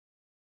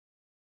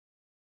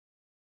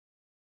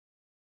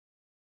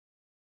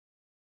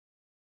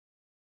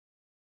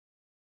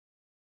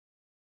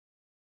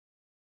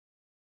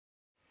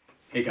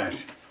Hey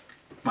guys,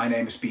 my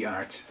name is Pie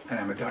Aerts and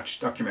I'm a Dutch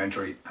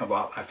documentary and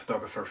wildlife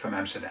photographer from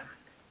Amsterdam.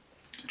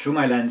 Through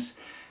my lens,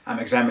 I'm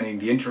examining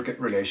the intricate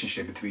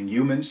relationship between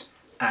humans,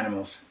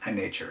 animals and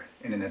nature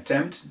in an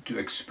attempt to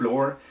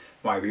explore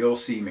why we all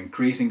seem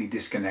increasingly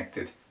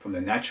disconnected from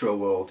the natural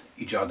world,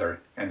 each other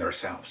and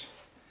ourselves.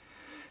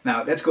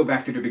 Now let's go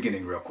back to the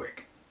beginning real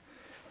quick.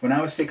 When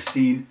I was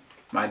 16,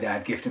 my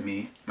dad gifted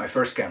me my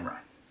first camera,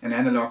 an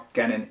analog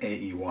Canon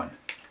AE1.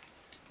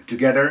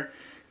 Together,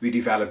 we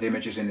developed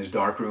images in his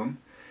darkroom,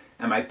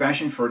 and my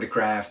passion for the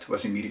craft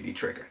was immediately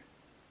triggered.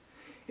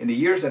 In the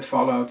years that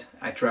followed,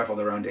 I traveled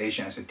around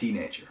Asia as a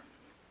teenager.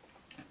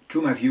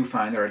 Through my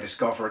viewfinder, I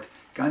discovered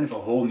kind of a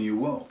whole new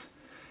world.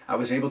 I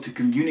was able to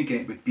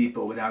communicate with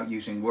people without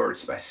using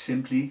words by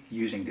simply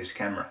using this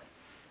camera.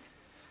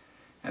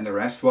 And the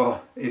rest,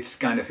 well, it's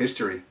kind of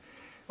history.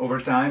 Over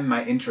time,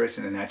 my interest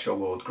in the natural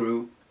world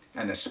grew,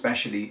 and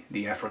especially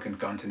the African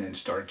continent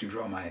started to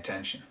draw my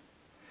attention.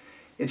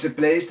 It's a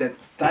place that,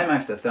 time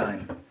after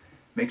time,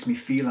 makes me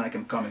feel like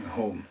I'm coming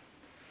home.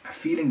 A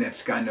feeling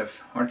that's kind of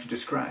hard to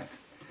describe.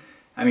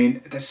 I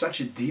mean, there's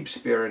such a deep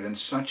spirit and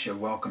such a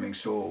welcoming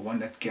soul, one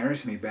that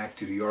carries me back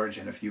to the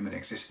origin of human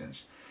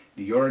existence,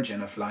 the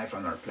origin of life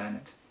on our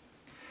planet.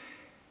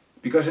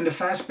 Because in the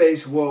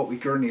fast-paced world we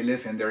currently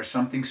live in, there is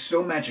something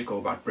so magical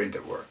about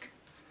printed work.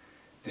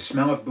 The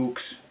smell of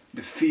books,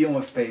 the feel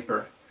of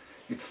paper,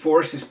 it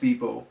forces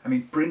people,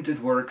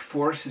 printed work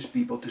forces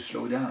people to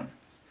slow down.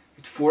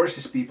 It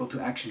forces people to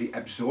actually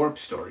absorb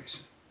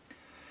stories.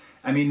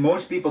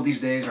 Most people these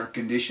days are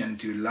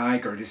conditioned to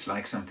like or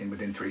dislike something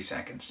within 3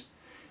 seconds.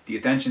 The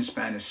attention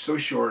span is so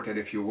short that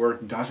if your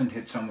work doesn't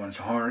hit someone's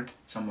heart,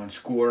 someone's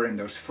core in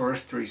those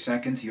first 3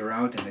 seconds, you're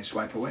out and they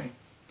swipe away.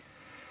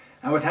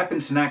 And what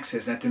happens next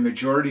is that the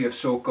majority of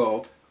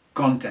so-called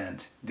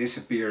content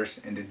disappears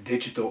in the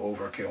digital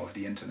overkill of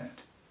the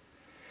internet.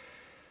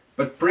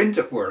 But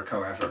printed work,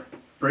 however,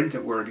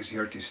 printed work is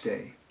here to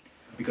stay.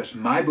 Because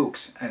my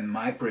books and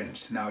my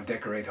prints now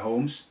decorate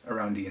homes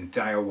around the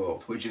entire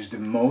world, which is the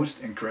most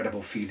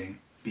incredible feeling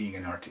being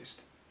an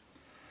artist.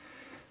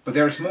 But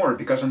there's more,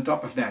 because on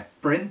top of that,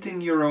 printing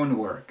your own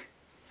work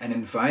and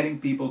inviting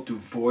people to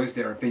voice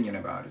their opinion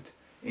about it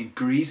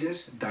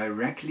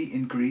directly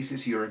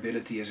increases your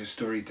ability as a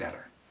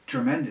storyteller,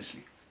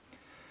 tremendously.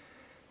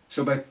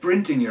 So by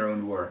printing your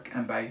own work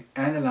and by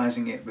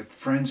analyzing it with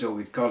friends or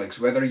with colleagues,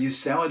 whether you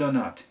sell it or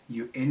not,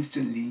 you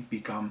instantly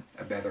become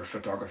a better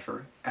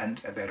photographer and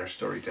a better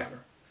storyteller.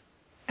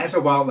 As a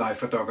wildlife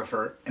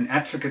photographer, an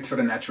advocate for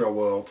the natural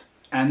world,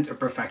 and a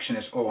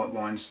perfectionist all at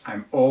once,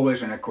 I'm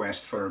always on a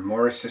quest for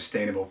more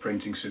sustainable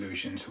printing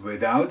solutions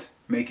without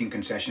making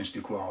concessions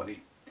to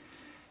quality.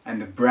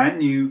 And the brand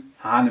new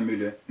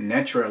Hahnemühle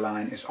Natural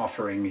Line is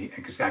offering me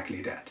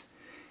exactly that.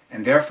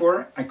 And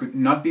therefore, I could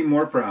not be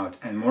more proud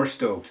and more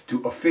stoked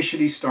to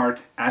officially start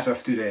as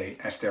of today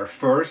as their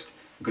first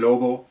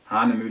global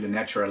Hahnemühle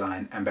Natural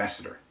Line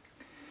Ambassador.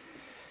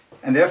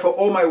 And therefore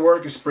all my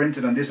work is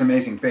printed on this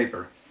amazing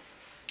paper,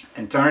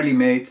 entirely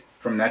made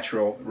from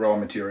natural raw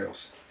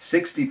materials.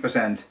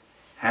 60%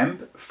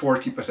 hemp,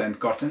 40%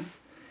 cotton,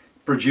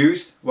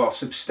 produced while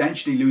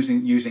substantially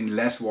using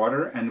less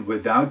water and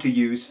without the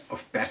use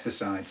of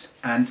pesticides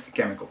and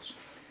chemicals.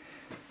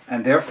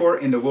 And therefore,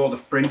 in the world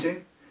of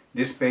printing,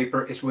 this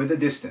paper is with a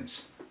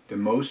distance the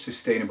most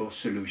sustainable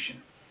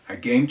solution, a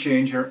game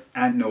changer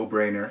and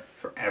no-brainer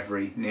for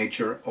every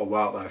nature or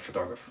wildlife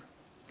photographer.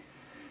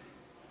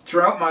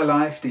 Throughout my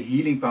life, the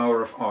healing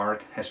power of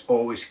art has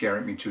always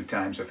carried me through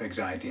times of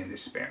anxiety and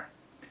despair.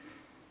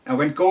 And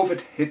when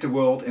COVID hit the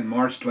world in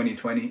March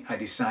 2020, I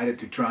decided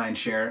to try and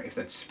share if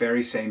that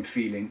very same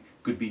feeling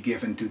could be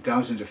given to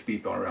thousands of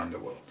people around the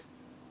world.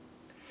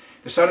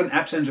 The sudden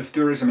absence of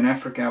tourism in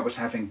Africa was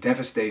having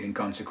devastating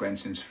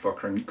consequences for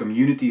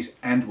communities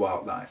and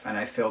wildlife, and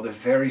I felt a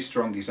very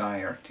strong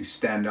desire to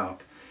stand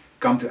up,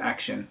 come to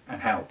action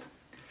and help.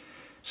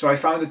 So I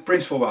founded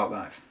Prints for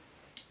Wildlife,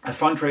 a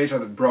fundraiser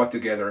that brought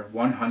together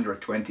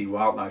 120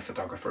 wildlife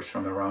photographers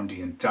from around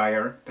the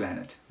entire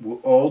planet, who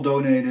all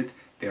donated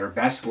their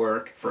best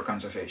work for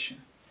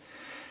conservation.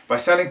 By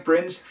selling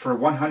prints for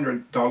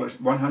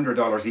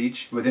 $100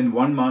 each, within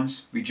 1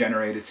 month we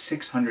generated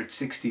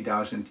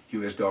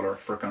 $660,000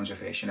 for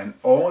conservation, and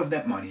all of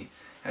that money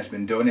has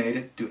been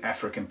donated to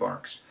African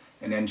Parks,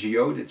 an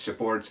NGO that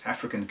supports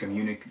African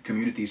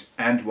communities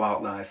and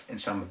wildlife in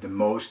some of the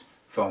most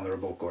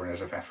vulnerable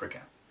corners of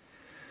Africa.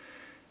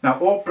 Now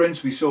all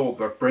prints we sold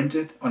were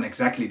printed on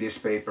exactly this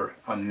paper,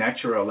 on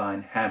natural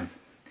line hemp.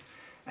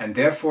 And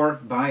therefore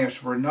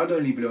buyers were not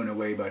only blown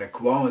away by the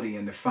quality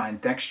and the fine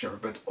texture,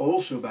 but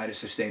also by the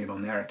sustainable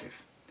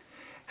narrative.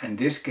 And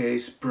this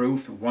case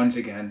proved once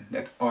again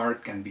that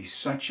art can be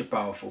such a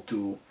powerful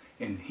tool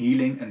in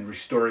healing and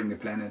restoring the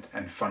planet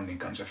and funding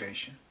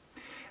conservation.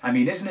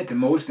 Isn't it the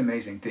most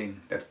amazing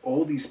thing that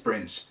all these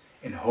prints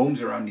in homes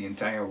around the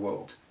entire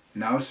world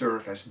now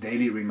serve as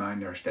daily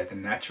reminders that the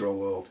natural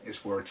world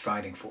is worth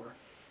fighting for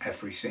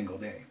every single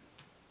day.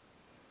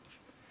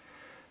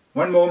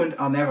 One moment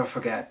I'll never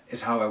forget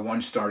is how I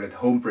once started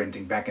home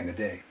printing back in the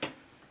day.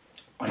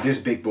 On this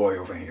big boy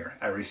over here,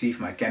 I received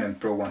my Canon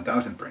Pro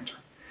 1000 printer.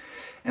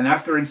 And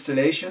after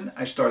installation,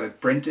 I started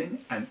printing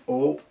and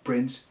all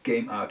prints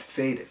came out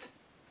faded.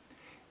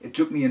 It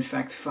took me in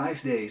fact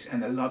 5 days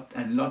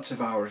and lots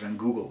of hours on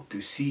Google to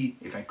see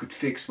if I could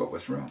fix what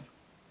was wrong.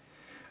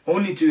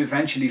 Only to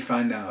eventually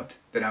find out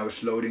that I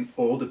was loading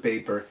all the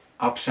paper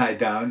upside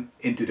down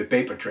into the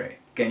paper tray.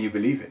 Can you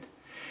believe it?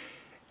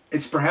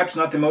 It's perhaps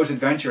not the most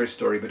adventurous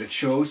story, but it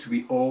shows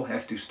we all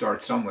have to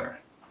start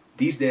somewhere.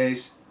 These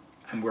days,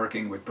 I'm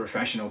working with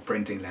professional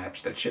printing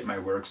labs that ship my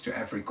works to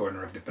every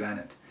corner of the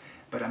planet.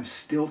 But I'm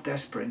still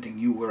test printing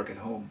new work at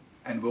home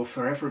and will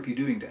forever be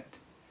doing that.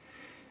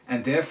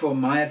 And therefore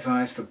my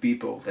advice for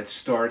people that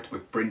start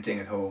with printing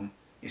at home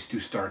is to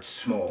start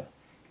small.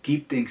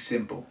 Keep things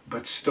simple,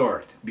 but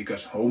start,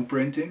 because home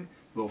printing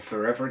will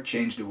forever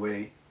change the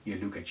way you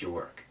look at your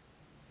work.